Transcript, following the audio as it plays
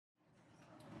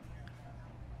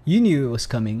You knew it was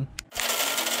coming.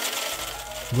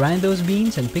 Grind those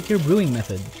beans and pick your brewing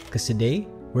method, because today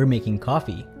we're making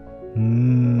coffee.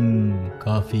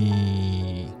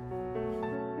 Coffee.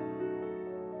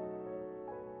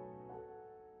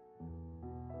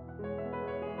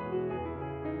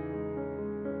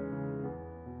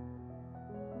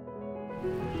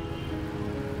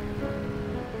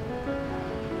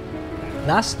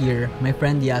 Last year, my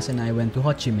friend Yas and I went to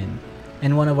Ho Chi Minh,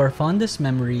 and one of our fondest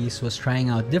memories was trying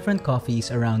out different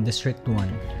coffees around District 1,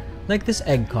 like this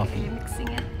egg coffee. Mixing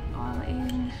it all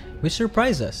in. Which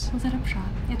surprised us. Masarap siya.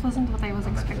 It wasn't what I was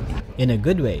expecting. In a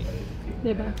good way.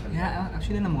 Diba? Yeah,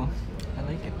 actually, I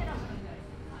like it.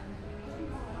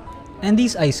 And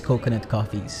these iced coconut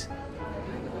coffees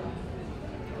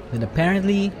that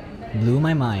apparently blew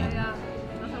my mind.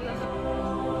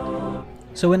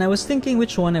 So when I was thinking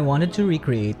which one I wanted to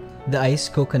recreate, the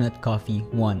iced coconut coffee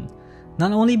won.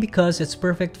 Not only because it's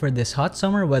perfect for this hot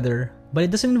summer weather, but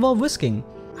it doesn't involve whisking.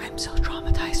 I'm so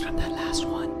traumatized from that last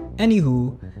one.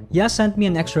 Anywho, Yas sent me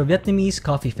an extra Vietnamese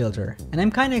coffee filter, and I'm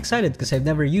kinda excited because I've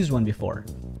never used one before.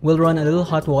 We'll run a little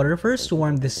hot water first to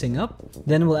warm this thing up,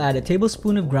 then we'll add a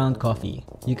tablespoon of ground coffee.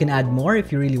 You can add more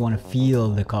if you really want to feel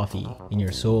the coffee in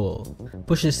your soul.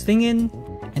 Push this thing in,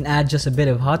 and add just a bit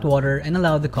of hot water and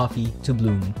allow the coffee to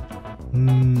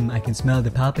bloom. I can smell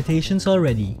the palpitations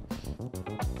already.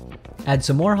 Add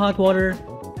some more hot water,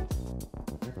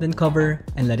 then cover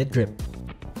and let it drip.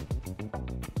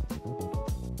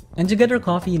 And to get our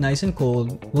coffee nice and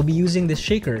cold, we'll be using this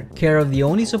shaker, care of the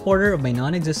only supporter of my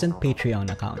non-existent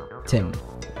Patreon account, Tim.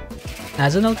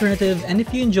 As an alternative, and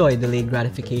if you enjoy delayed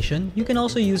gratification, you can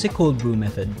also use a cold brew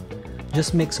method.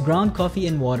 Just mix ground coffee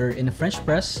and water in a French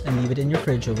press and leave it in your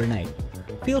fridge overnight.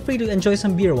 Feel free to enjoy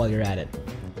some beer while you're at it.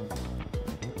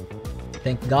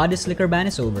 Thank God this liquor ban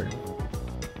is over.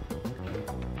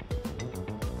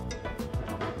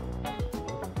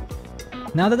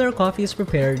 Now that our coffee is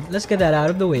prepared, let's get that out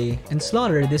of the way and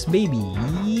slaughter this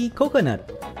baby coconut.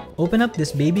 Open up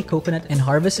this baby coconut and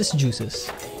harvest its juices.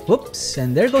 Whoops,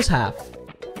 and there goes half.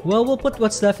 Well, we'll put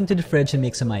what's left into the fridge and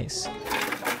make some ice.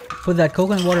 Put that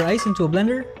coconut water ice into a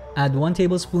blender, add 1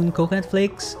 tablespoon coconut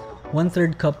flakes,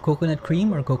 1/3 cup coconut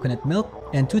cream or coconut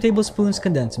milk, and 2 tablespoons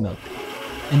condensed milk.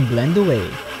 And blend away.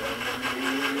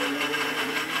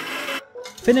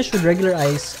 Finish with regular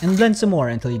ice and blend some more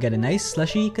until you get a nice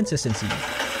slushy consistency.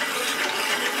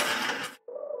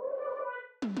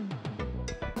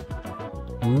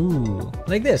 Ooh,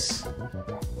 like this.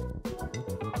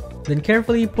 Then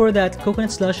carefully pour that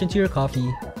coconut slush into your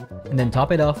coffee and then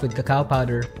top it off with cacao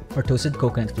powder or toasted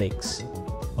coconut flakes.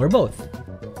 Or both.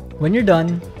 When you're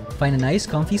done, find a nice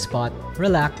comfy spot,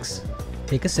 relax,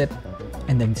 take a sip,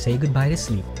 and then say goodbye to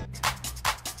sleep.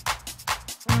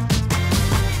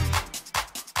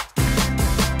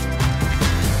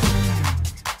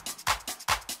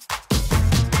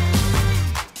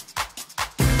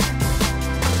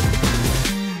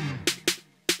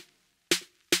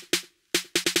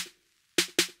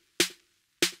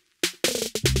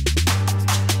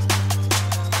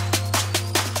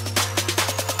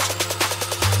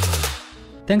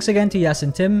 Thanks again to Yas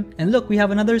and Tim, and look, we have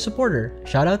another supporter.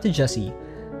 Shout out to Jessie.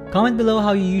 Comment below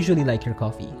how you usually like your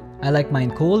coffee. I like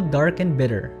mine cold, dark, and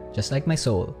bitter, just like my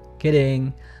soul.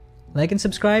 Kidding. Like and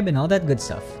subscribe and all that good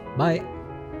stuff. Bye!